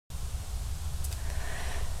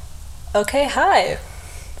Okay, hi.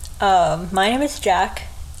 My name is Jack.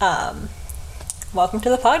 Welcome to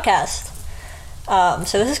the podcast.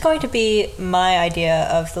 So this is going to be my idea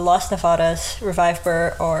of the Lost Nevadas Revive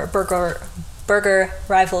Burger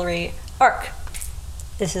Rivalry arc.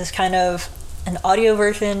 This is kind of an audio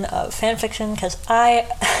version of fanfiction because I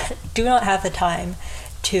do not have the time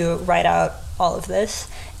to write out all of this,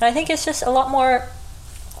 and I think it's just a lot more.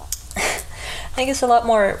 I think it's a lot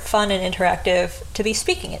more fun and interactive to be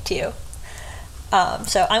speaking it to you.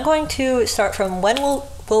 So I'm going to start from when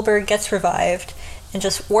Wilbur gets revived and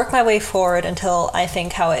just work my way forward until I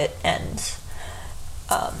think how it ends.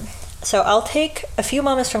 So I'll take a few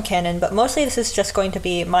moments from canon, but mostly this is just going to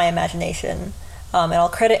be my imagination, and I'll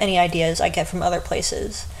credit any ideas I get from other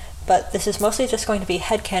places. But this is mostly just going to be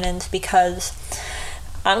headcanons because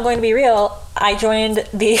I'm going to be real. I joined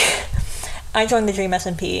the Dream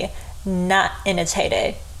SMP not in its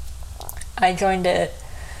heyday. I joined it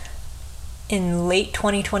in late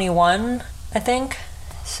 2021, I think.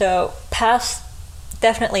 So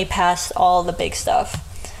definitely past all the big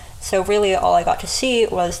stuff. So really all I got to see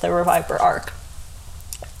was the Reviver arc.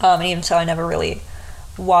 And even so, I never really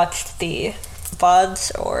watched the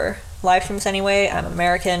VODs or live streams anyway. I'm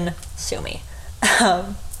American, sue me.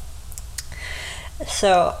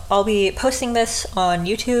 So I'll be posting this on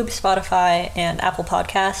YouTube, Spotify, and Apple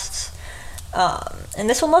Podcasts. And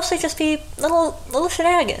this will mostly just be little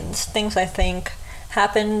shenanigans, things I think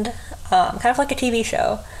happened, kind of like a TV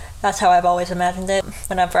show. That's how I've always imagined it.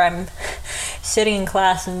 Whenever I'm sitting in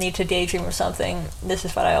class and need to daydream or something, this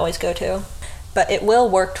is what I always go to. But it will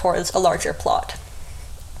work towards a larger plot,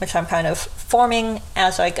 which I'm kind of forming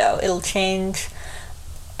as I go. It'll change.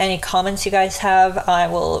 Any comments you guys have, I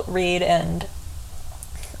will read and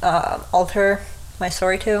alter my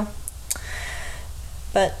story to.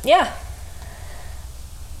 But yeah,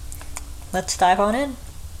 let's dive on in.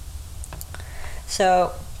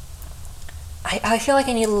 So I feel like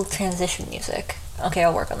I need a little transition music. Okay,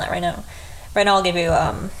 I'll work on that right now. Right now I'll give you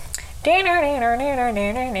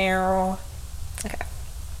okay.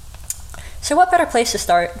 So what better place to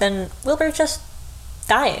start than Wilbur just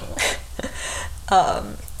dying?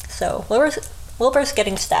 So Wilbur's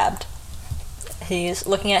getting stabbed. He's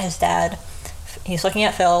looking at his dad. He's looking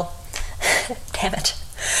at Phil. Damn it.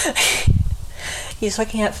 He's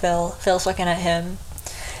looking at Phil. Phil's looking at him.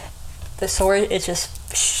 The sword is just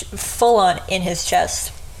full on in his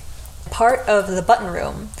chest. Part of the button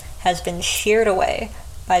room has been sheared away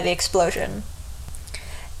by the explosion.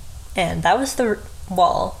 And that was the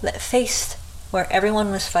wall that faced where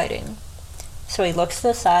everyone was fighting. So he looks to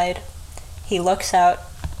the side. He looks out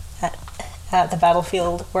at the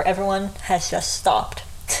battlefield where everyone has just stopped.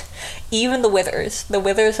 Even the Withers. The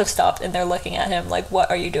Withers have stopped and they're looking at him like, what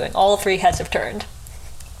are you doing? All three heads have turned.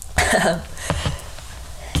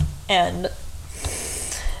 And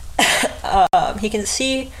he can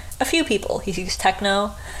see a few people. He sees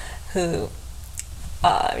Techno, who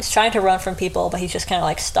is trying to run from people, but he's just kind of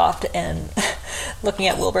like stopped and looking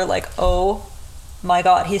at Wilbur like, oh my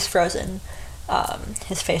god, he's frozen.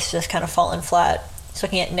 His face is just kind of fallen flat. He's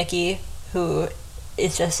looking at Nikki, who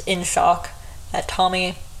is just in shock, at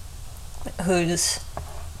Tommy, who's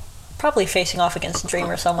probably facing off against Dream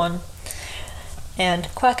or someone, and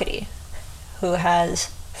Quackity, who has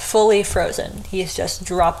fully frozen. He's just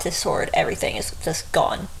dropped his sword. Everything is just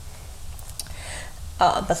gone.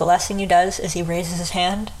 But the last thing he does is he raises his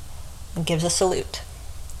hand and gives a salute.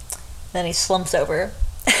 Then he slumps over.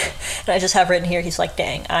 And I just have written here, he's like,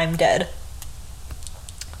 dang, I'm dead.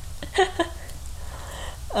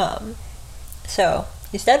 So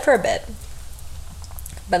he's dead for a bit.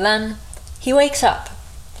 But then he wakes up.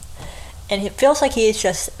 And it feels like he is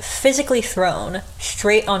just physically thrown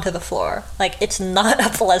straight onto the floor. Like, it's not a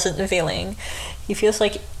pleasant feeling. He feels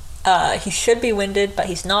like he should be winded, but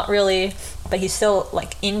he's not really. But he's still,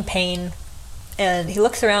 like, in pain. And he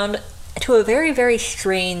looks around to a very, very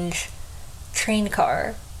strange train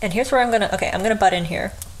car. And here's where I'm gonna butt in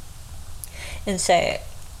here and say,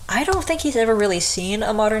 I don't think he's ever really seen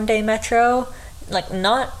a modern-day metro. Like,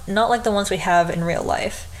 not like the ones we have in real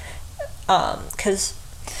life. Because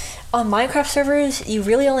on Minecraft servers, you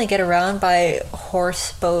really only get around by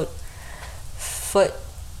horse, boat, foot,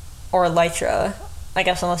 or elytra. I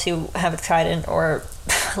guess unless you have a trident or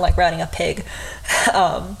like riding a pig.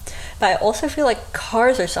 But I also feel like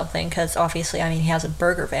cars or something, because obviously, I mean, he has a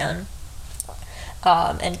burger van.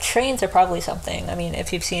 And trains are probably something. I mean,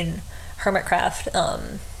 if you've seen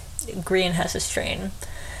Hermitcraft, Green has his train.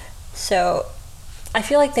 So I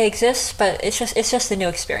feel like they exist, but it's just a new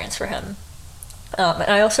experience for him. And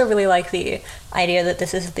I also really like the idea that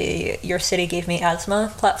this is the Your City Gave Me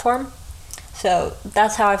Asthma platform. So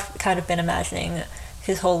that's how I've kind of been imagining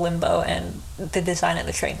his whole limbo and the design of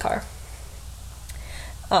the train car.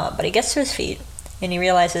 But he gets to his feet, and he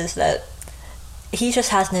realizes that he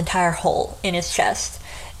just has an entire hole in his chest.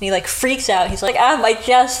 And he, like, freaks out. He's like, my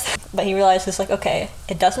chest! But he realizes, like, okay,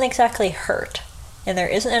 it doesn't exactly hurt, and there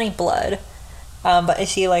isn't any blood. But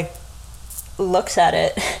as he, like, looks at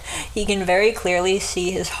it, he can very clearly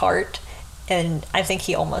see his heart, and I think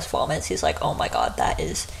he almost vomits. He's like, oh my god, that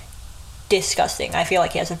is disgusting. I feel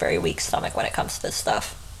like he has a very weak stomach when it comes to this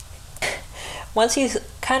stuff. Once he's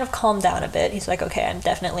kind of calmed down a bit, he's like, okay, I'm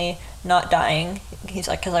definitely not dying. He's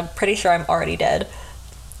like, because I'm pretty sure I'm already dead.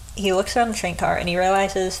 He looks around the train car and he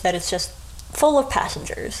realizes that it's just full of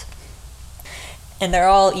passengers. And they're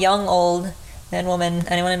all young, old, men, women,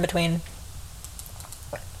 anyone in between.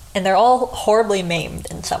 And they're all horribly maimed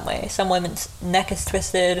in some way. Some woman's neck is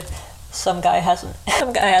twisted. Some guy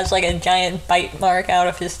has like a giant bite mark out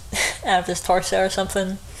of his torso or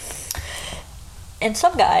something. And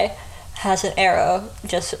some guy has an arrow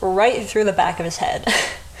just right through the back of his head.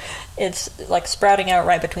 It's like sprouting out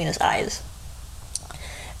right between his eyes.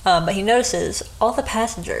 But he notices all the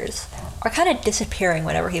passengers are kind of disappearing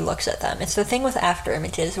whenever he looks at them. It's the thing with after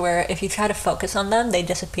images where if you try to focus on them, they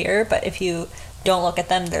disappear, but if you don't look at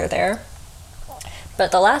them, they're there.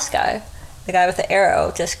 But the last guy, the guy with the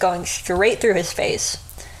arrow just going straight through his face,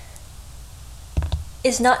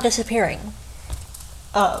 is not disappearing.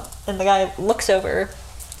 And the guy looks over,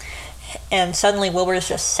 and suddenly Wilbur's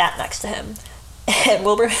just sat next to him. And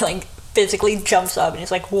Wilbur, like, physically jumps up, and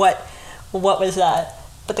he's like, what was that?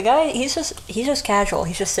 But the guy, he's just casual.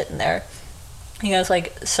 He's just sitting there. He goes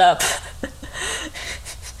like, sup?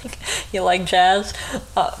 You like jazz?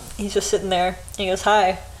 He's just sitting there. He goes,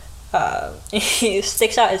 hi. He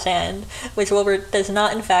sticks out his hand, which Wilbur does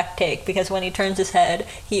not in fact take, because when he turns his head,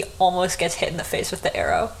 he almost gets hit in the face with the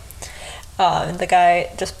arrow. And the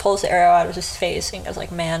guy just pulls the arrow out of his face and goes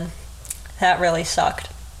like, man, that really sucked.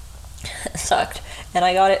 It sucked. And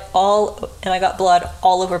I got blood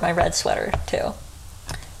all over my red sweater, too.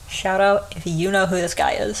 Shout out if you know who this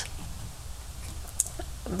guy is.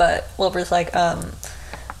 But Wilbur's like,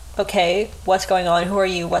 okay, what's going on? Who are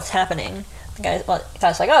you? What's happening? The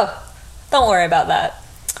guy's like, oh, don't worry about that.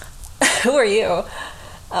 Who are you?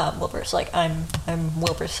 Wilbur's like, I'm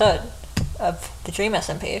Wilbur Sud of the Dream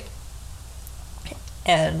SMP.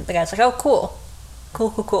 And the guy's like, oh,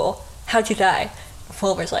 cool. How'd you die?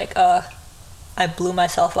 Wilbur's like, I blew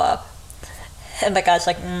myself up. And the guy's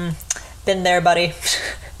like, been there, buddy.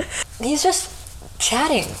 He's just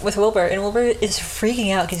chatting with Wilbur, and Wilbur is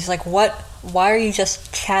freaking out because he's like, what? Why are you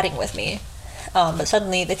just chatting with me? But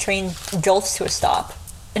suddenly the train jolts to a stop.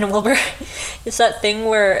 And Wilbur, it's that thing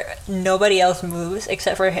where nobody else moves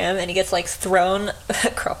except for him, and he gets like thrown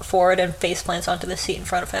forward and face plants onto the seat in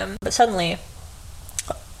front of him. But suddenly,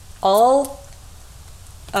 all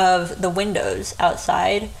of the windows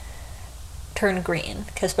outside turn green,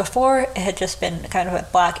 because before it had just been kind of a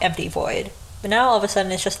black, empty void. But now all of a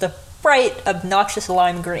sudden it's just a bright, obnoxious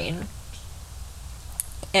lime green.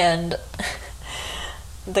 And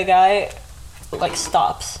the guy like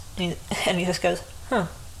stops and he just goes,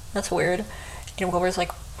 that's weird. And Wilbur's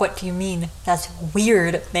like, what do you mean? That's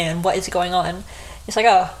weird, man. What is going on? He's like,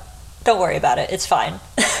 oh, don't worry about it. It's fine.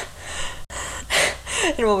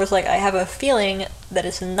 And Wilbur's like, I have a feeling that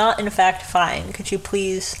it's not in fact fine. Could you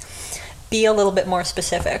please be a little bit more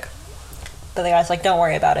specific? But the guy's like, don't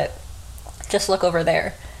worry about it. Just look over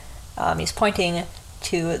there. He's pointing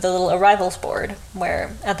to the little arrivals board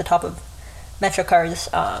where at the top of Metro cars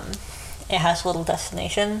it has a little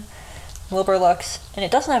destination. Wilbur looks, and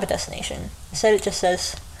it doesn't have a destination. Instead it just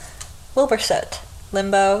says Wilbur Soot,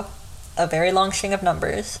 limbo, a very long string of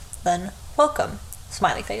numbers, then welcome,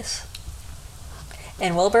 smiley face.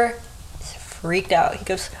 And Wilbur is freaked out. He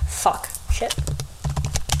goes, fuck, shit.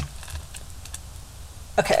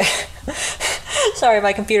 Okay. Sorry,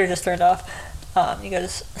 my computer just turned off. He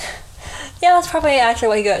goes, yeah, that's probably actually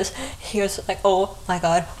what he goes. He goes like, oh my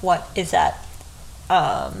god, what is that?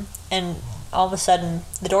 And all of a sudden,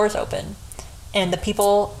 the doors open, and the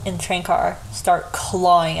people in the train car start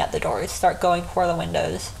clawing at the doors, start going for the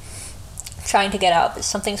windows, trying to get out, but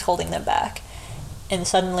something's holding them back. And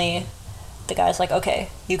suddenly, the guy's like, okay,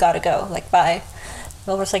 you gotta go, like, bye.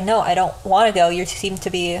 Wilbur's like, no, I don't want to go. You seem to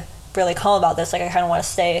be really calm about this. Like, I kind of want to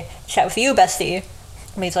stay, chat with you, bestie.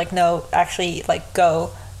 And he's like, no, actually, like,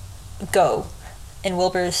 go. And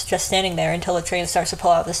Wilbur's just standing there until the train starts to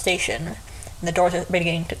pull out of the station, and the doors are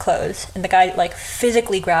beginning to close. And the guy, like,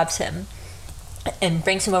 physically grabs him and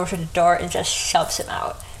brings him over to the door and just shoves him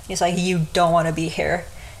out. He's like, you don't want to be here.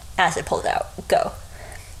 As it pulls out, go.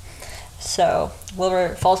 So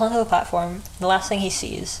Wilbur falls onto the platform, and the last thing he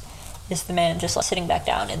sees is the man just sitting back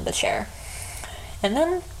down in the chair. And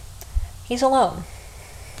then he's alone.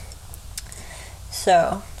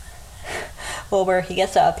 So Wilbur, he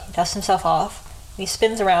gets up, he dusts himself off, and he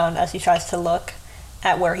spins around as he tries to look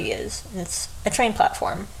at where he is. And it's a train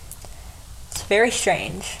platform. It's very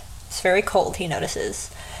strange. It's very cold, he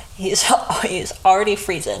notices. He's already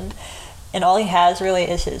freezing, and all he has really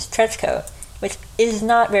is his trench coat, which is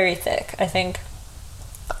not very thick. I think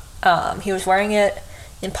he was wearing it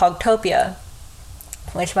in Pogtopia,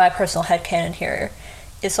 which my personal headcanon here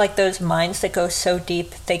is like those mines that go so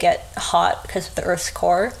deep they get hot because of the Earth's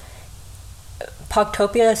core.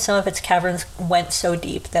 Pogtopia, some of its caverns went so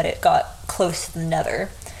deep that it got close to the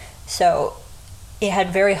nether. So it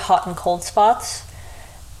had very hot and cold spots.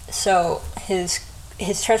 So his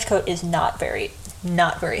trench coat is not very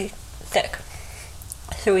thick.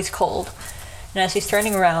 So he's cold. And as he's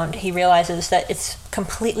turning around, he realizes that it's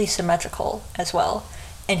completely symmetrical as well.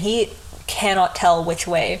 And he cannot tell which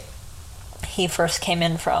way he first came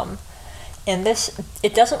in from. And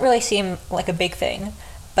it doesn't really seem like a big thing,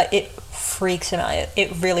 but it freaks him out.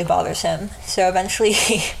 It really bothers him. So eventually,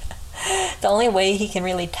 the only way he can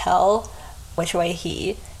really tell which way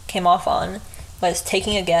he came off on was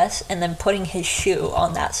taking a guess and then putting his shoe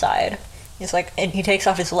on that side. He's like, and he takes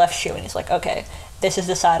off his left shoe and he's like, okay, this is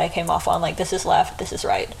the side I came off on. Like, this is left, this is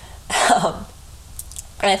right.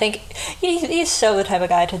 And I think he's so the type of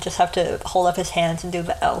guy to just have to hold up his hands and do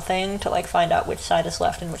the L thing to like find out which side is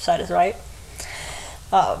left and which side is right.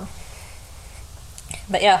 But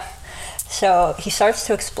yeah, so he starts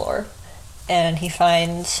to explore, and he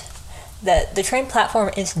finds that the train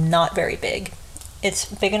platform is not very big. It's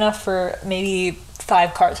big enough for maybe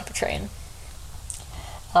 5 cars of a train.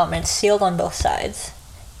 And it's sealed on both sides,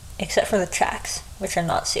 except for the tracks, which are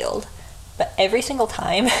not sealed. But every single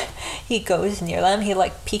time he goes near them, he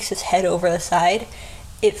like peeks his head over the side.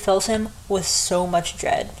 It fills him with so much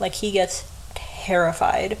dread. Like, he gets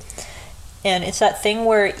terrified. And it's that thing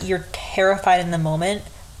where you're terrified in the moment,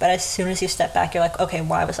 but as soon as you step back, you're like, okay,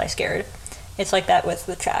 why was I scared? It's like that with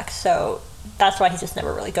the tracks. So that's why he just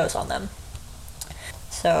never really goes on them.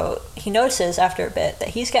 So he notices after a bit that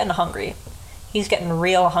he's getting hungry. He's getting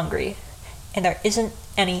real hungry. And there isn't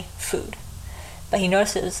any food. But he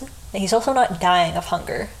notices that he's also not dying of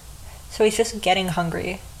hunger. So he's just getting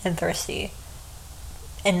hungry and thirsty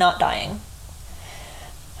and not dying.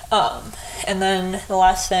 And then the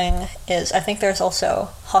last thing is, I think there's also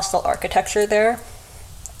hostile architecture there.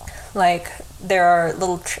 Like, there are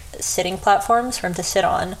little sitting platforms for him to sit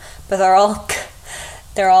on, but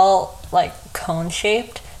they're all like cone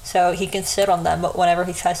shaped, so he can sit on them, but whenever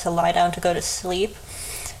he tries to lie down to go to sleep,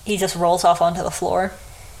 he just rolls off onto the floor.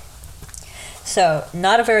 So,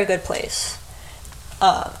 not a very good place.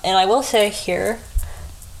 And I will say here,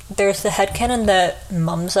 there's the headcanon that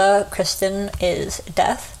Mumsa Kristen is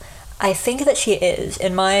death. I think that she is.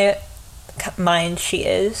 In my mind, she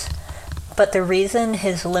is. But the reason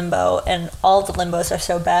his limbo and all the limbos are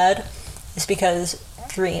so bad is because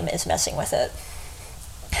Dream is messing with it.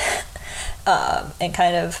 And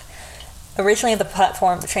kind of, originally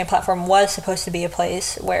the train platform was supposed to be a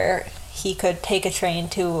place where he could take a train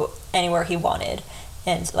to anywhere he wanted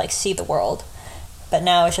and like see the world. But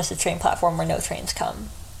now it's just a train platform where no trains come.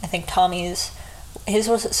 I think his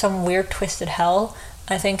was some weird twisted hell.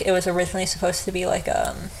 I think it was originally supposed to be like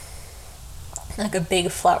a big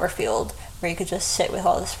flower field where you could just sit with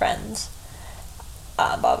all his friends.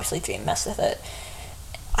 But obviously Dream messed with it.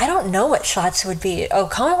 I don't know what Schlatt's would be. Oh,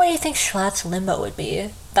 comment what you think Schlatt's limbo would be.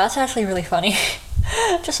 That's actually really funny.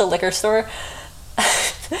 Just a liquor store.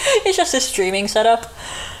 It's just a streaming setup.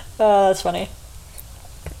 That's funny.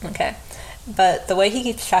 Okay. But the way he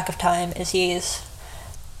keeps track of time is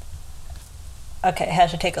Okay, I had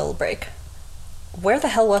to take a little break. Where the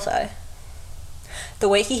hell was I? The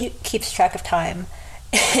way he keeps track of time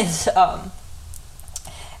is,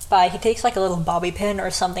 he takes like a little bobby pin or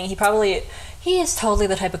something. He is totally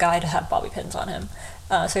the type of guy to have bobby pins on him.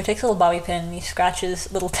 So he takes a little bobby pin and he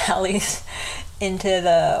scratches little tallies into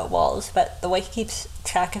the walls. But the way he keeps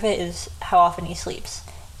track of it is how often he sleeps.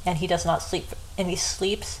 And he does not sleep. And his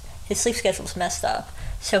sleep schedule's messed up.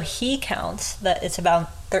 So he counts that it's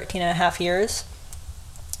about 13 and a half years.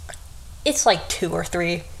 It's like 2 or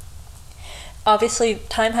 3. Obviously,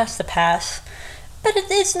 time has to pass, but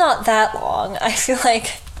it's not that long. I feel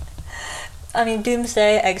like,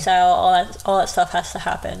 Doomsday, Exile, all that stuff has to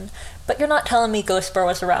happen. But you're not telling me Ghostbur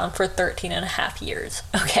was around for 13 and a half years,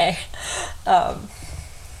 okay? Yeah,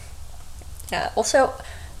 also,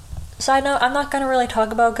 side note, I'm not going to really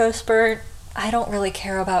talk about Ghostbur. I don't really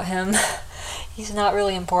care about him. He's not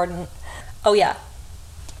really important. Oh yeah.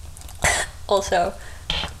 Also,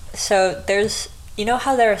 so there's, you know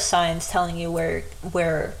how there are signs telling you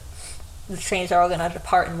where the trains are all gonna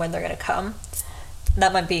depart and when they're gonna come?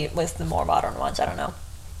 That might be with the more modern ones, I don't know.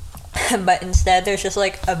 But instead there's just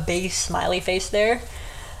like a big smiley face there.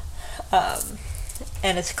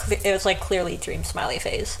 And it was like clearly Dream's smiley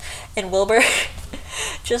face. And Wilbur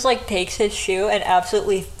just like takes his shoe and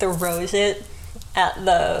absolutely throws it at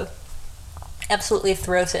the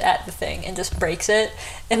thing and just breaks it,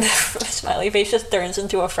 and the smiley face just turns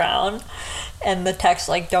into a frown, and the text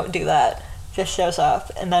like "don't do that" just shows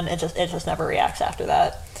up, and then it just never reacts after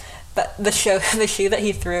that. But the shoe that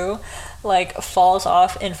he threw like falls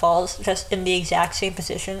off and falls just in the exact same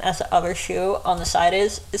position as the other shoe on the side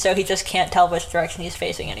is, so he just can't tell which direction he's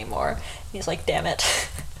facing anymore. He's like, damn it.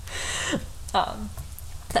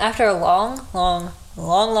 After a long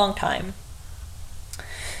time,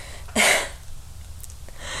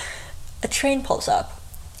 a train pulls up.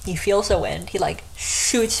 He feels the wind. He like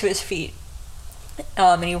shoots to his feet,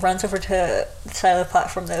 and he runs over to the side of the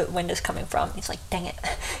platform the wind is coming from. He's like, dang it.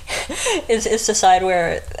 It's the side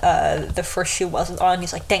where the first shoe wasn't on.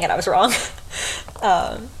 He's like, dang it, I was wrong.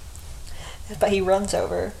 But he runs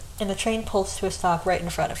over, and the train pulls to a stop right in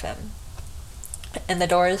front of him. And the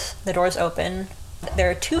doors open.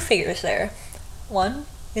 There are two figures there. One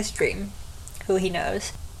is Dream, who he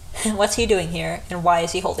knows. What's he doing here, and why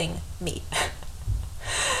is he holding meat?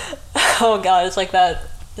 Oh god, it's like that.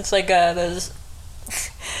 It's like those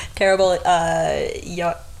terrible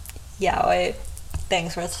yaoi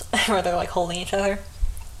things where they're like holding each other.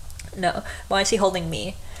 No, why is he holding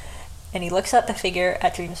me? And he looks at the figure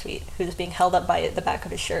at Dream's feet, who's being held up by the back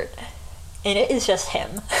of his shirt, and it is just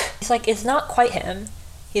him. He's like, it's not quite him.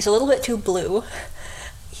 He's a little bit too blue.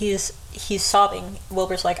 He's sobbing.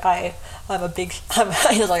 Wilbur's like, he's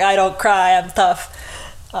like, I don't cry, I'm tough.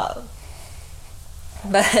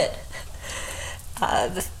 But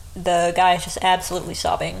the guy is just absolutely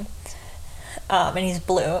sobbing. And he's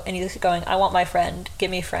blue, and he's going, I want my friend, give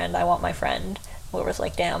me friend, I want my friend. Wilbur's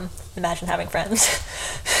like, damn, imagine having friends.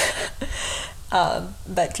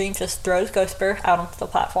 But Dream just throws Ghostbur out onto the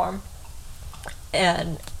platform,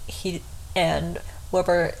 and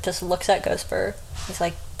Wilbur just looks at Ghostbur. He's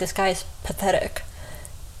like, this guy's pathetic.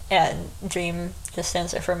 And Dream just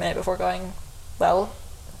stands there for a minute before going, well,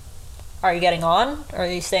 are you getting on, or are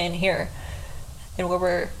you staying here? And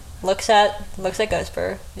Wilbur looks at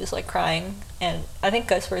Ghostbur, who's like crying, and I think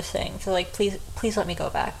Ghostbur is saying, so like, please let me go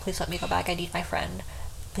back, I need my friend,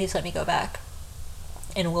 please let me go back.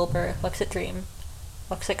 And Wilbur looks at Dream,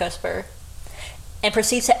 looks at Ghostbur, and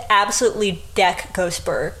proceeds to absolutely deck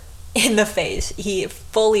Ghostbur in the face. He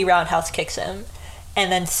fully roundhouse kicks him, and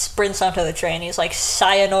then sprints onto the train. He's like,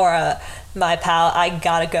 sayonara, my pal, I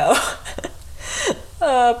gotta go.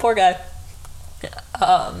 Poor guy.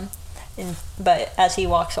 But as he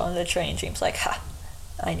walks on the train, Dream's like, ha,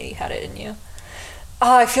 I knew you had it in you.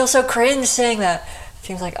 Oh, I feel so cringe saying that.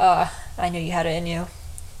 Dream's like, oh, I knew you had it in you.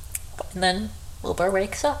 And then Wilbur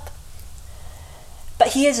wakes up. But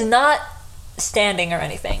he is not standing or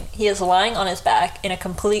anything. He is lying on his back in a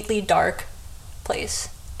completely dark place.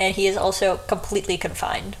 And he is also completely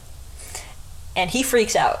confined. And he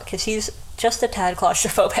freaks out because he's just a tad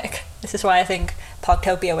claustrophobic. This is why I think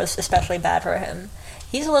Pogtopia was especially bad for him.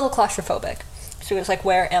 He's a little claustrophobic. So he was like,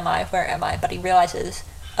 where am I? But he realizes,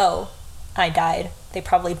 oh, I died. They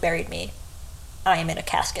probably buried me. I am in a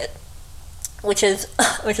casket. Which is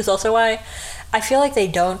also why I feel like they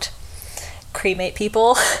don't cremate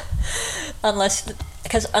people unless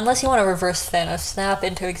you want to reverse Thanos snap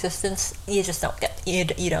into existence, you just don't get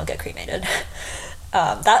you don't get cremated.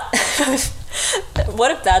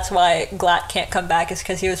 What if that's why Glatt can't come back, is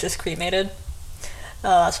because he was just cremated?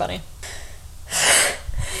 Oh, that's funny.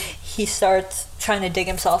 He starts trying to dig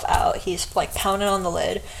himself out. He's like pounding on the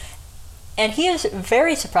lid, and he is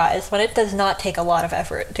very surprised when it does not take a lot of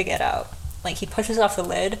effort to get out. Like, he pushes off the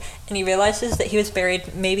lid, and he realizes that he was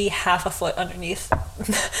buried maybe half a foot underneath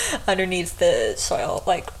the soil.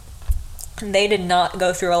 Like, they did not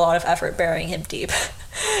go through a lot of effort burying him deep.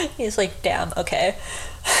 He's like, damn, okay.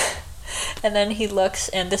 And then he looks,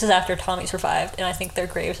 and this is after Tommy's revived, and I think their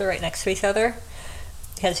graves are right next to each other,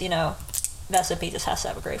 because, you know, SCP just has to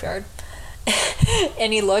have a graveyard.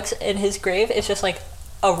 And he looks, and his grave is just like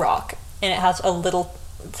a rock, and it has a little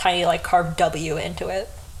tiny like carved W into it,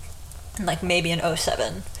 and like maybe an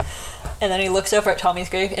 07. And then he looks over at Tommy's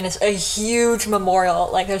grave, and it's a huge memorial.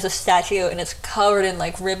 Like, there's a statue, and it's covered in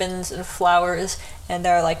like ribbons and flowers, and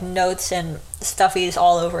there are like notes and stuffies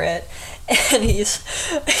all over it. And he's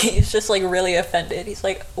just like really offended. He's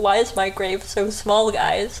like, why is my grave so small,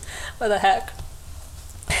 guys? What the heck?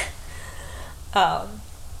 Um,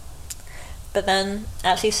 but then,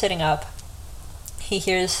 as he's sitting up, he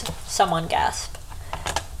hears someone gasp.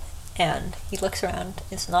 And he looks around.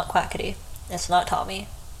 It's not Quackity. It's not Tommy.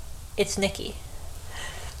 It's Nikki.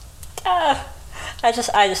 I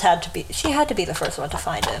just had to be. She had to be the first one to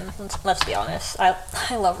find him. Let's be honest. I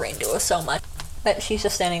love Rain Duo so much. But she's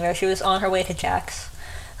just standing there. She was on her way to Jack's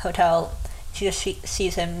hotel. She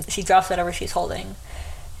sees him. She drops whatever she's holding,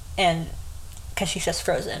 and because she's just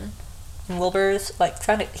frozen. And Wilbur's like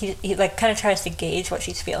trying to. He like kind of tries to gauge what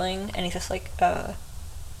she's feeling, and he's just like,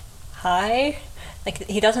 hi. Like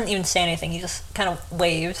he doesn't even say anything. He just kind of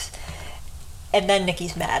waves. And then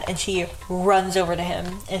Nikki's mad, and she runs over to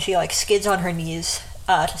him, and she like skids on her knees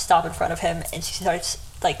to stop in front of him, and she starts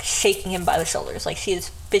like shaking him by the shoulders, like she is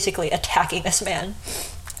physically attacking this man.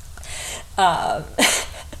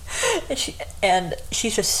 And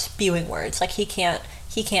she's just spewing words, like he can't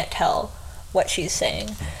tell what she's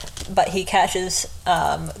saying, but he catches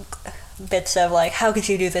bits of like, how could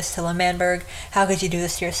you do this to L'Manberg? How could you do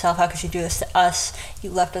this to yourself? How could you do this to us?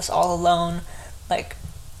 You left us all alone. Like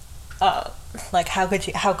how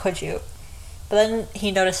could you? But then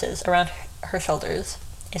he notices around her shoulders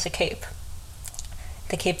is a cape.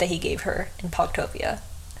 The cape that he gave her in Pogtopia.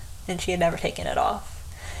 And she had never taken it off.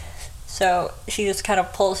 So she just kind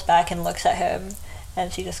of pulls back and looks at him,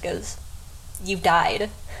 and she just goes, "You died."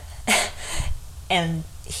 And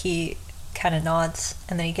he kind of nods,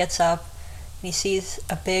 and then he gets up, and he sees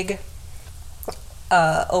a big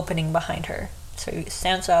opening behind her. So he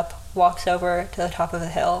stands up, walks over to the top of the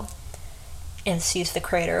hill, and sees the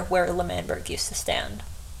crater where L'Manberg used to stand.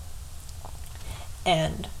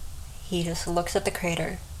 And he just looks at the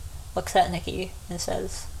crater, looks at Nikki, and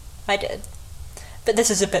says, "I did. But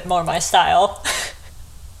this is a bit more my style."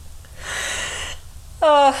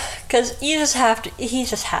 Because he just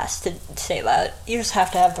has to say that. You just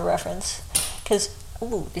have to have the reference. Because,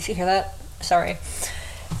 ooh, did you hear that? Sorry.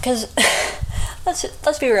 Because,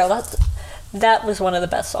 let's be real, that was one of the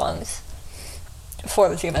best songs for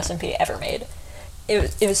the GMSMP ever made.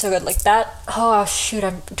 It was so good. Like that, oh shoot,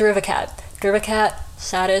 Derivacat,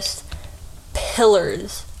 saddest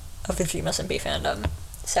pillars of the GMSMP fandom.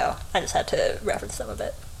 So I just had to reference them a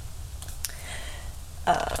bit.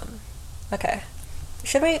 Okay.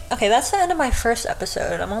 Okay, that's the end of my first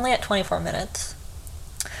episode. I'm only at 24 minutes.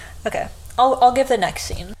 Okay, I'll give the next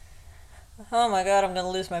scene. Oh my god, I'm gonna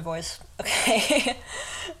lose my voice. Okay.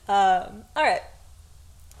 Alright.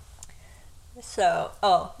 So,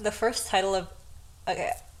 the first title of...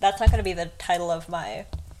 Okay, that's not gonna be the title of my...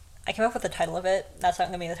 I came up with the title of it. That's not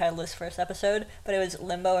gonna be the title of this first episode, but it was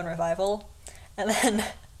Limbo and Revival. And then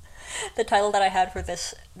the title that I had for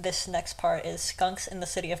this next part is Skunks in the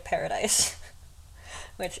City of Paradise.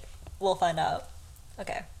 Which we'll find out.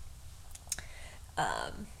 Okay.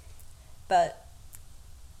 But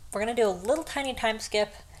we're gonna do a little tiny time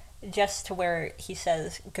skip just to where he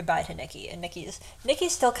says goodbye to Nikki, and Nikki's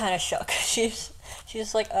still kind of shook. She's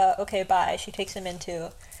just like, okay, bye. She takes him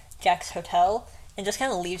into Jack's hotel and just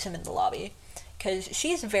kind of leaves him in the lobby, because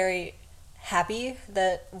she's very happy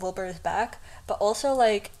that Wilbur is back, but also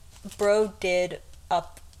like, bro did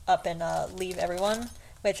up and leave everyone,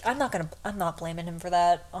 which I'm not blaming him for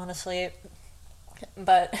that, honestly,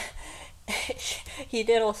 but he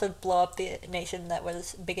did also blow up the nation that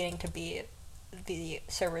was beginning to be the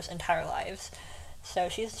server's entire lives. So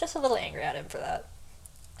she's just a little angry at him for that.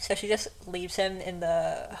 So she just leaves him in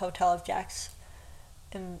the hotel of Jack's,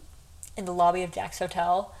 in the lobby of Jack's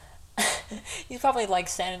hotel. He's probably like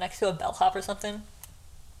standing next to a bellhop or something.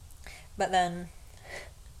 But then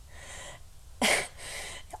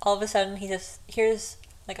all of a sudden he just hears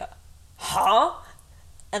like a huh?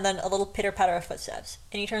 And then a little pitter patter of footsteps.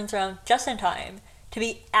 And he turns around just in time to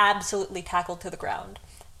be absolutely tackled to the ground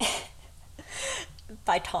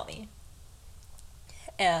by Tommy.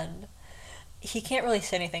 And he can't really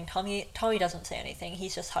say anything. Tommy doesn't say anything.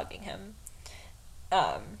 He's just hugging him.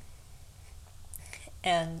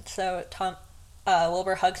 And so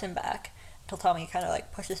Wilbur hugs him back until Tommy kind of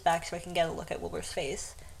like pushes back so he can get a look at Wilbur's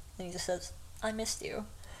face. And he just says, "I missed you."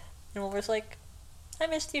 And Wilbur's like, "I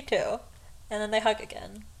missed you too." And then they hug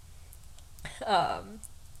again.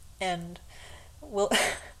 And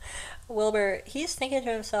Wilbur, he's thinking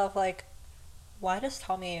to himself, like, why does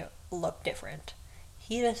Tommy look different?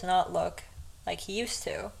 He does not look like he used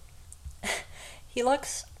to. He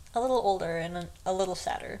looks a little older and a little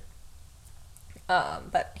sadder.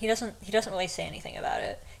 But he doesn't really say anything about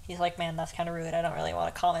it. He's like, man, that's kind of rude. I don't really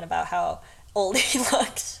want to comment about how old he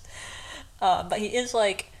looks. But he is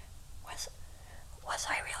like, was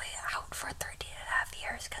I really out for 13 and a half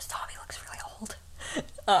years? Because Tommy looks really old.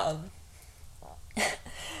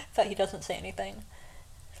 but he doesn't say anything.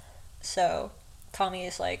 So Tommy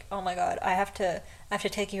is like, "Oh my god, I have to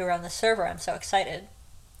take you around the server. I'm so excited."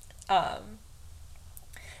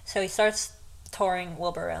 So he starts touring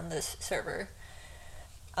Wilbur around this server.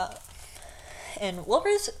 And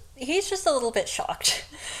he's just a little bit shocked.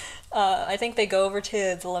 I think they go over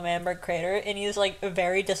to the L'Manberg crater, and he's like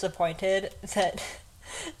very disappointed that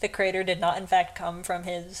the crater did not in fact come from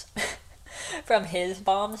his from his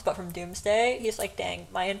bombs, but from Doomsday. He's like, dang,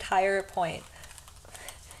 my entire point.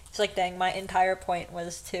 He's like, dang, my entire point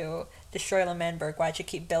was to destroy L'Manberg. Why'd you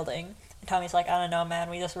keep building? And Tommy's like, I don't know, man.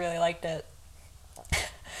 We just really liked it.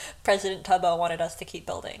 President Tubbo wanted us to keep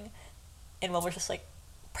building. And Wilbur's just like,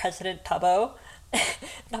 President Tubbo?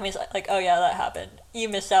 Tommy's like, oh yeah, that happened. You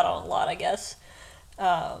missed out on a lot, I guess.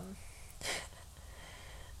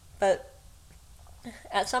 But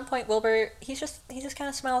at some point, Wilbur, he just kind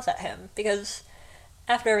of smiles at him, because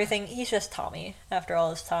after everything, he's just Tommy after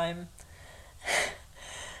all his time.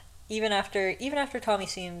 even after Tommy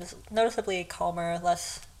seems noticeably calmer,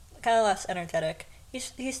 less energetic,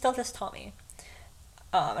 he's still just Tommy.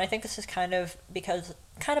 I think this is kind of because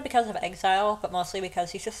of exile, but mostly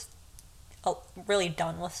because he's just really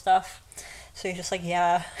done with stuff. So he's just like,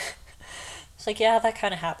 yeah, it's like, yeah, that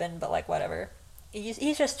kind of happened, but like whatever. He's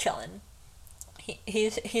just chilling.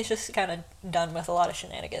 He's just kind of done with a lot of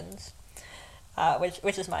shenanigans,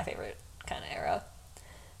 which is my favorite kind of era.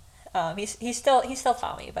 He's still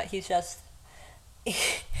Tommy, but he's less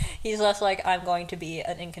like, I'm going to be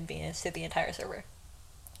an inconvenience to the entire server.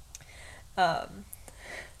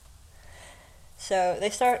 So they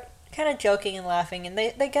start kind of joking and laughing, and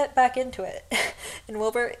they get back into it. And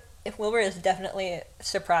Wilbur is definitely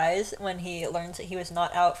surprised when he learns that he was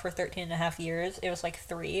not out for 13 and a half years. It was like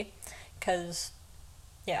 3, because,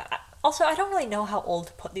 yeah. Also, I don't really know how old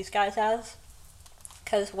to put these guys as,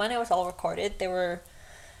 because when it was all recorded, they were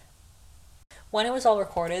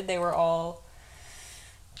all,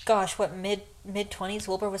 gosh, what, mid-20s?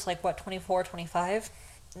 Wilbur was like, what, 24, 25?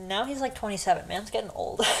 Now he's like 27. Man's getting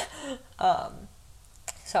old.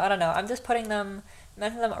 So I don't know. I'm just putting them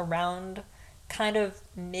around kind of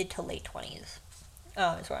mid to late 20s.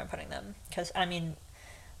 Is where I'm putting them, because I mean,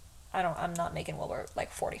 I'm not making Wilbur like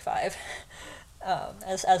 45.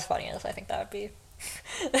 As funny as I think that would be.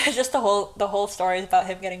 Just the whole story is about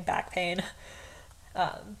him getting back pain.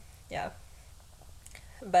 Yeah.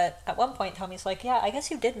 But at one point, Tommy's like, yeah, I guess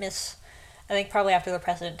you did miss, I think probably after the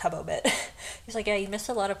President Tubbo bit. He's like, yeah, you missed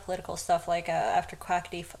a lot of political stuff, like after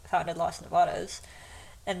Quackity founded Los Nevadas.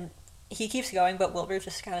 And he keeps going, but Wilbur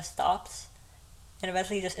just kind of stops. And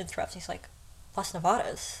eventually he just interrupts. He's like, Los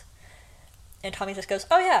Nevadas? And Tommy just goes,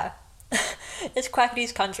 oh yeah, it's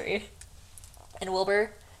Quackity's country. And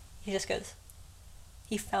Wilbur, he just goes,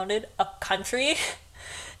 he founded a country?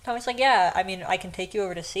 Tommy's like, yeah, I mean, I can take you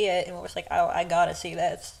over to see it. And Wilbur's like, oh, I gotta see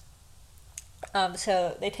this.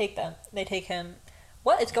 So they take him.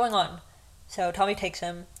 What is going on? So Tommy takes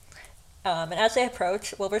him. And as they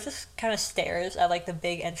approach, Wilbur just kind of stares at like the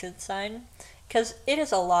big entrance sign, because it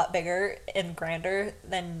is a lot bigger and grander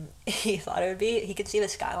than he thought it would be. He could see the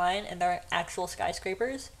skyline, and there are actual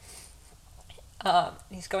skyscrapers.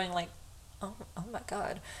 He's going like, oh my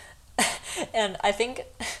god. And I think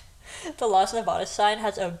the Los Nevadas sign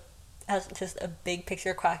has just a big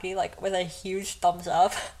picture of Quackity, like with a huge thumbs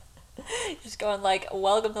up. Just going like,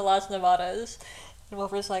 welcome to Las Nevadas. And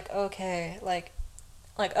Wilbur's like, okay, like,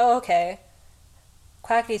 oh, okay.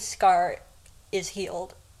 Quackity's scar is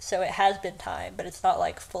healed, so it has been time, but it's not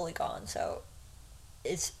like fully gone. So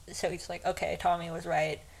he's like, okay, Tommy was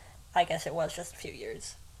right. I guess it was just a few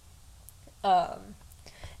years.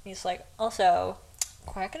 He's like, also,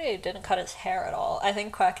 Quackity didn't cut his hair at all. I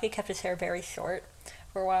think Quackity kept his hair very short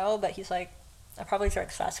for a while, but he's like, I probably during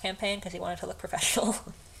Slash campaign because he wanted to look professional.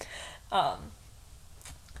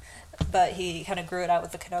 But he kind of grew it out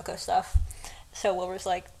with the Kanoko stuff. So Wilbur's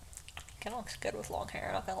like, kind of looks good with long hair,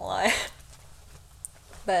 not gonna lie.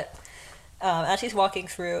 But as he's walking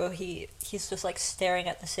through, he's just like staring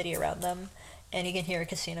at the city around them, and he can hear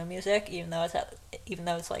casino music, even though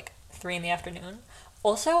it's like 3 p.m.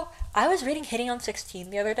 Also, I was reading Hitting on 16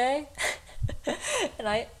 the other day,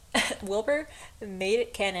 and Wilbur made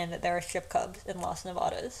it canon that there are strip clubs in Las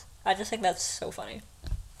Nevadas. I just think that's so funny.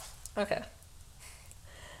 Okay.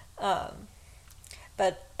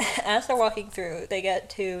 But as they're walking through, they get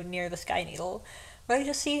to near the Sky Needle, where you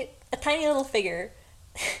just see a tiny little figure,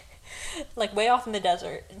 like way off in the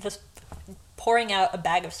desert, and just pouring out a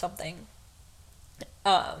bag of something.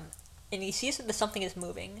 And he sees that the something is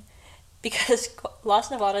moving, because Las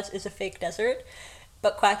Nevadas is a fake desert,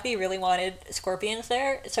 But Quackity really wanted scorpions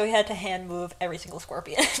there, so he had to hand move every single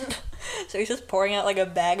scorpion. So he's just pouring out like a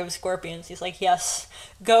bag of scorpions. He's like, yes,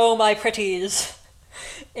 go my pretties.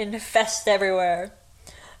 Infest everywhere.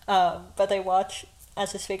 But they watch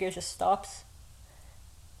as his figure just stops,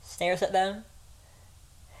 stares at them,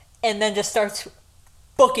 and then just starts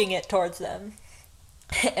booking it towards them.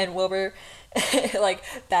 And Wilbur like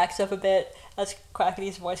backs up a bit as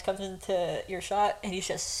Quackity's voice comes into earshot, and he's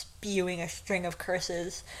just spewing a string of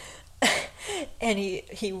curses. And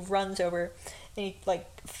he runs over and he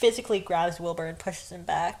like physically grabs Wilbur and pushes him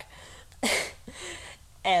back.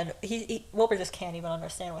 And Wilbur just can't even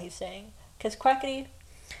understand what he's saying, because Quackity,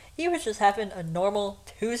 he was just having a normal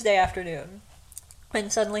Tuesday afternoon when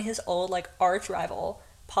suddenly his old like arch rival,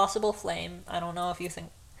 Possible Flame, I don't know if you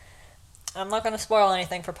think, I'm not going to spoil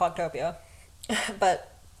anything for Pogtopia,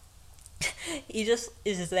 but he just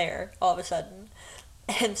is there all of a sudden.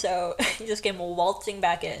 And so he just came waltzing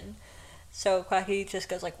back in. So Quackity just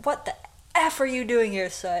goes like, what the F are you doing here,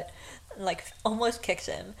 Soot? And like almost kicks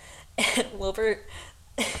him. And Wilbur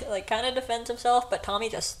like kind of defends himself, but Tommy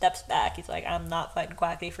just steps back. He's like, I'm not fighting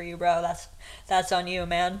Quackity for you, bro. That's on you,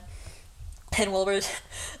 man. And Wilbur's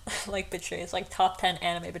like betrays, like top 10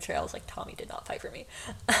 anime betrayals, like Tommy did not fight for me.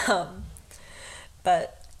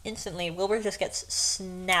 But instantly Wilbur just gets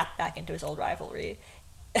snapped back into his old rivalry,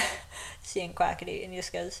 seeing Quackity, and he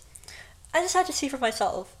just goes, I just had to see for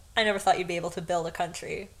myself. I never thought you'd be able to build a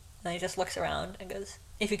country. And he just looks around and goes,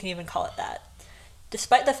 if you can even call it that.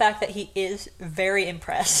 Despite the fact that he is very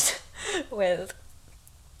impressed with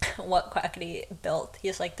what Quackity built,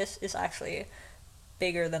 he's like, this is actually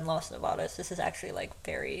bigger than Los Nevados. This is actually like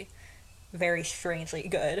very, very strangely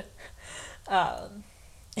good.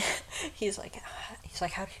 He's like,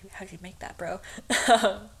 how'd you make that, bro?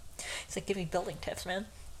 He's like, give me building tips, man.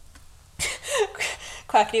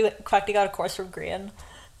 Quackity got a course from Grian.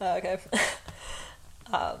 Okay.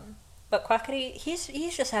 But Quackity,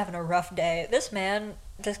 he's just having a rough day. This man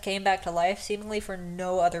just came back to life seemingly for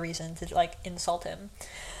no other reason to like insult him.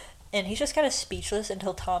 And he's just kind of speechless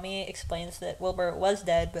until Tommy explains that Wilbur was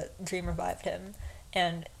dead, but Dream revived him.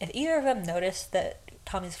 And if either of them notice that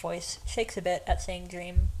Tommy's voice shakes a bit at saying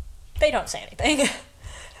Dream, they don't say anything.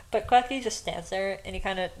 But Quackity just stands there and he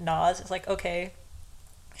kind of nods. It's like, okay,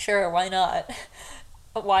 sure, why not?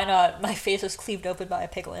 Why not? My face was cleaved open by a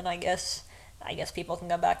piglin, I guess people can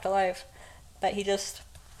come back to life. But he just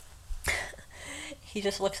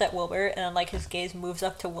looks at Wilbur, and then like his gaze moves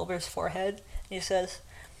up to Wilbur's forehead, and he says,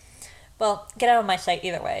 well, get out of my sight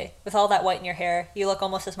either way. With all that white in your hair, you look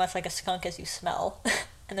almost as much like a skunk as you smell.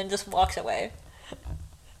 And then just walks away.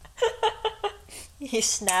 He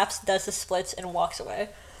snaps, does the splits, and walks away.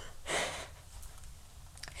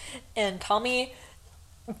 And Tommy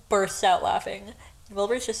bursts out laughing.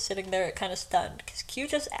 Wilbur's just sitting there kind of stunned, because Q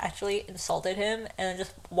just actually insulted him and then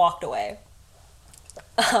just walked away.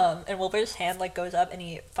 And Wilbur's hand like goes up and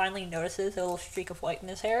he finally notices a little streak of white in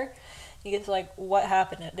his hair. He gets like, what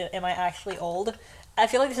happened? Am I actually old? I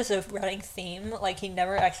feel like this is a running theme. Like, he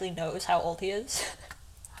never actually knows how old he is.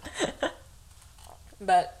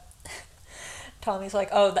 But Tommy's like,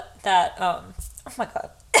 oh, oh my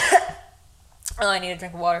god. Oh, I need a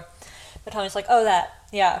drink of water. But Tommy's like, oh,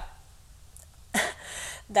 yeah.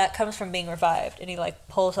 That comes from being revived. And he like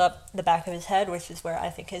pulls up the back of his head, which is where I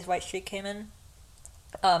think his white streak came in.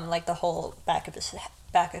 Like the whole back of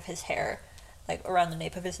his hair, like around the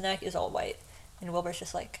nape of his neck, is all white. And Wilbur's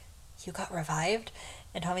just like, you got revived?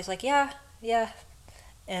 And Tommy's like, yeah.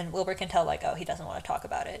 And Wilbur can tell like, oh, he doesn't want to talk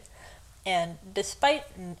about it. And despite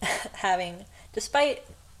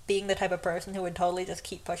being the type of person who would totally just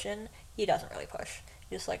keep pushing, he doesn't really push.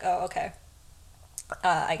 He's just like, oh, okay.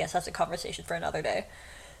 I guess that's a conversation for another day.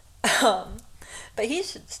 But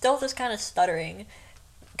he's still just kind of stuttering,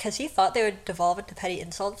 because he thought they would devolve into petty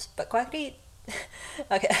insults, but Quackity...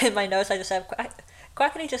 Okay, in my notes I just have...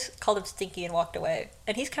 Quackity just called him stinky and walked away,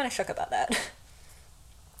 and he's kind of shook about that.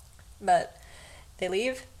 But they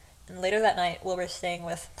leave, and later that night, Wilbur's staying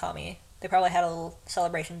with Tommy. They probably had a little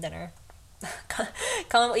celebration dinner.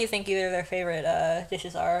 Comment what you think either of their favorite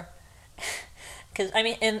dishes are. Because, I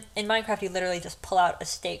mean, in Minecraft, you literally just pull out a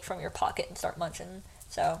steak from your pocket and start munching.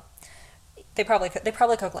 So, they probably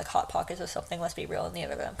cook, like, Hot Pockets or something, let's be real, and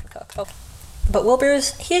neither of them can cook. Oh. But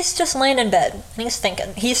he's just laying in bed, and he's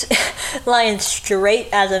thinking. He's lying straight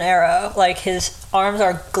as an arrow. Like, his arms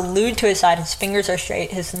are glued to his side, his fingers are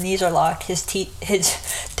straight, his knees are locked, his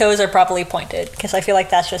toes are properly pointed, because I feel like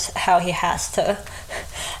that's just how he has to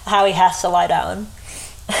lie down.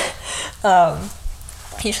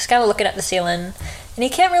 He's just kind of looking at the ceiling, and he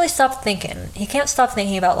can't really stop thinking. He can't stop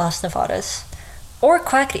thinking about Los Nevados, or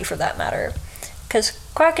Quackity for that matter, Because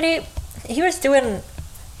Quackity, he's doing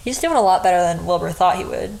a lot better than Wilbur thought he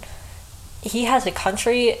would. He has a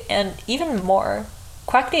country, and even more,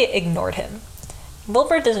 Quackity ignored him.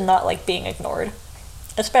 Wilbur does not like being ignored,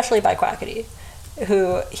 especially by Quackity,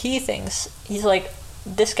 who he thinks, he's like,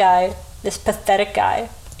 this guy, this pathetic guy,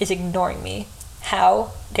 is ignoring me.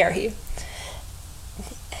 How dare he?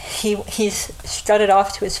 He's strutted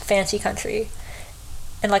off to his fancy country.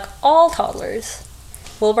 And like all toddlers,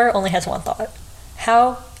 Wilbur only has one thought.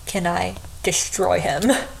 How can I destroy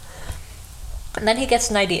him? And then he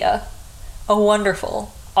gets an idea. A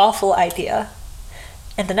wonderful, awful idea.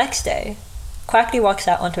 And the next day, Quackity walks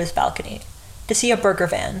out onto his balcony to see a burger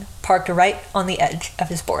van parked right on the edge of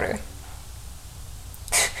his border.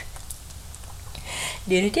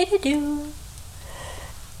 Do-do-do-do-do.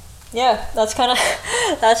 Yeah, that's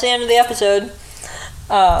the end of the episode.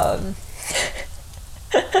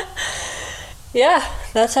 Yeah,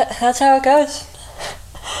 that's how it goes.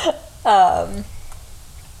 I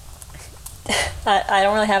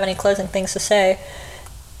don't really have any closing things to say.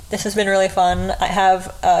 This has been really fun. I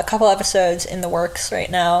have a couple episodes in the works right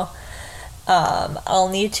now. I'll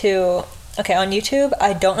need to... Okay, on YouTube,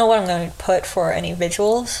 I don't know what I'm going to put for any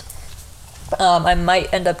visuals. I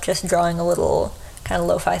might end up just drawing a little kind of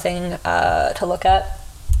lo-fi thing to look at.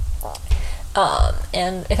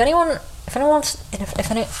 And if anyone wants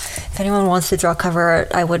to draw cover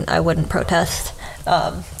art, I wouldn't protest.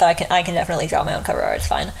 But I can definitely draw my own cover art. It's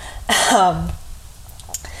fine.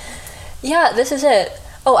 Yeah, this is it.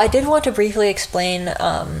 Oh, I did want to briefly explain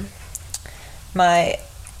my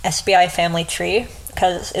SBI family tree,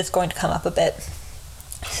 because it's going to come up a bit.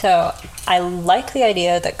 So, I like the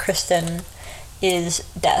idea that Kristen is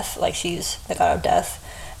death, like she's the god of death.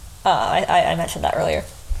 I mentioned that earlier.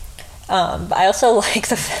 But I also like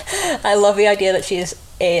I love the idea that she's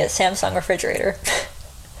a Samsung refrigerator.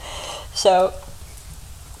 So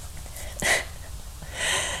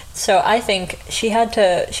I think she had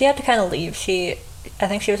to kind of leave. I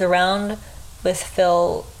think she was around with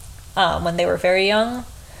Phil when they were very young,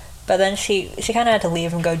 but then she kind of had to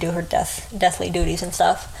leave and go do her deathly duties and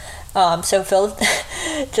stuff. So Phil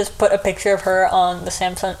just put a picture of her on their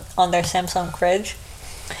Samsung fridge,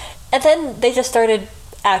 and then they just started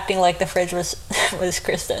acting like the fridge was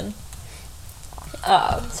Kristen.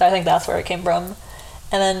 So I think that's where it came from.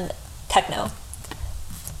 And then Techno.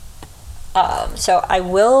 So I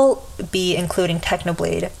will be including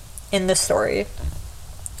Technoblade in this story.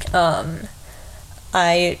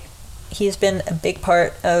 He's been a big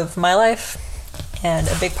part of my life and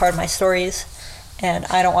a big part of my stories, and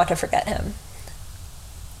I don't want to forget him.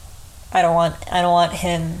 I don't want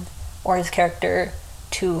him or his character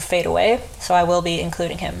to fade away, so I will be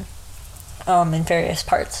including him in various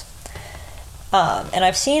parts. And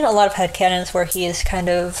I've seen a lot of headcanons where he is kind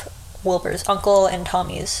of Wilbur's uncle and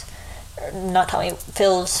Phil's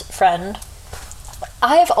friend.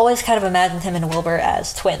 I've always kind of imagined him and Wilbur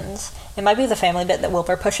as twins. It might be the family bit that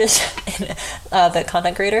Wilbur pushes, the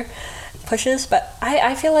content creator pushes, but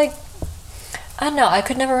I feel like, I don't know, I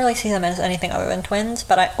could never really see them as anything other than twins,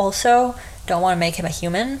 but I also don't want to make him a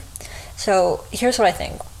human. So here's what I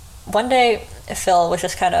think. One day, Phil was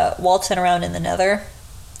just kind of waltzing around in the Nether,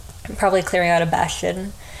 probably clearing out a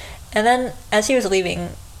bastion, and then as he was leaving,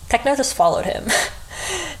 Techno just followed him.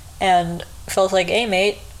 And Phil's like, "Hey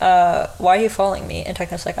mate, why are you following me?" And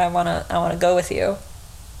Techno's like, I wanna go with you.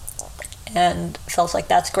 And Phil's like,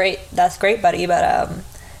 that's great, buddy, but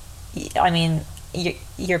I mean,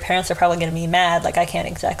 your parents are probably gonna be mad, like I can't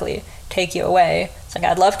exactly take you away. It's like,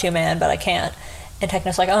 I'd love to, man, but I can't. And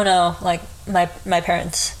Techno's like, oh no, like my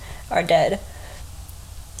parents are dead.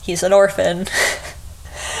 He's an orphan.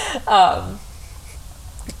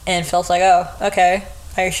 And Phil's like, oh, okay.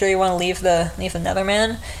 Are you sure you want to leave the Nether,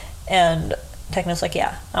 man? And Techno's like,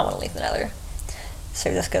 yeah, I want to leave the Nether. So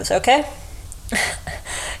he just goes, okay,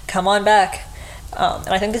 come on back. And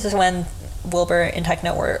I think this is when Wilbur and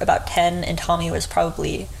Techno were about 10 and Tommy was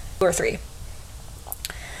probably 2 or 3.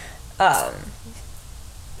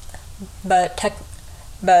 But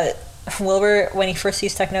Wilbur, when he first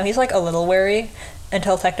sees Techno, he's like a little wary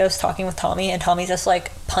until Techno's talking with Tommy, and Tommy just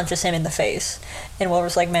like punches him in the face. And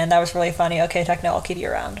Wilbur's like, man, that was really funny. Okay, Techno, I'll keep you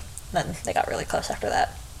around. And then they got really close after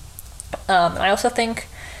that. I also think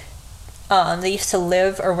they used to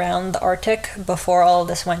live around the Arctic before all of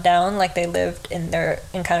this went down. Like they lived in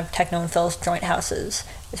kind of Techno and Phil's joint houses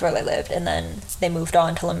is where they lived, and then they moved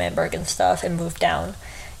on to Lemanberg and stuff and moved down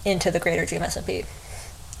into the greater GMSMP.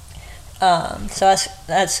 So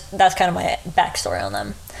that's kind of my backstory on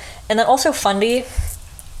them. And then also Fundy.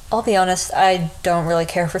 I'll be honest, I don't really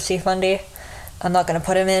care for C Fundy. I'm not going to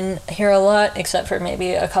put him in here a lot, except for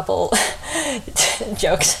maybe a couple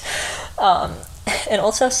jokes. And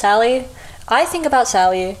also Sally. I think about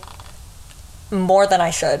Sally more than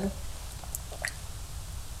I should.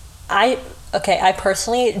 I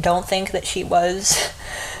personally don't think that she was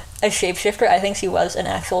a shapeshifter. I think she was an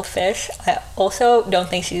actual fish. I also don't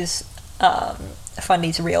think she's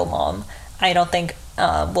Fundy's real mom. I don't think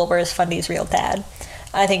Wilbur is Fundy's real dad.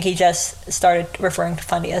 I think he just started referring to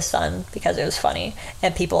Fundy as son because it was funny,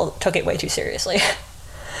 and people took it way too seriously.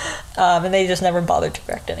 And they just never bothered to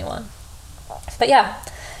correct anyone. But yeah,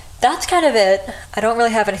 that's kind of it. I don't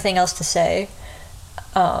really have anything else to say.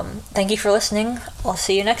 Thank you for listening. I'll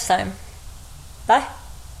see you next time. Bye.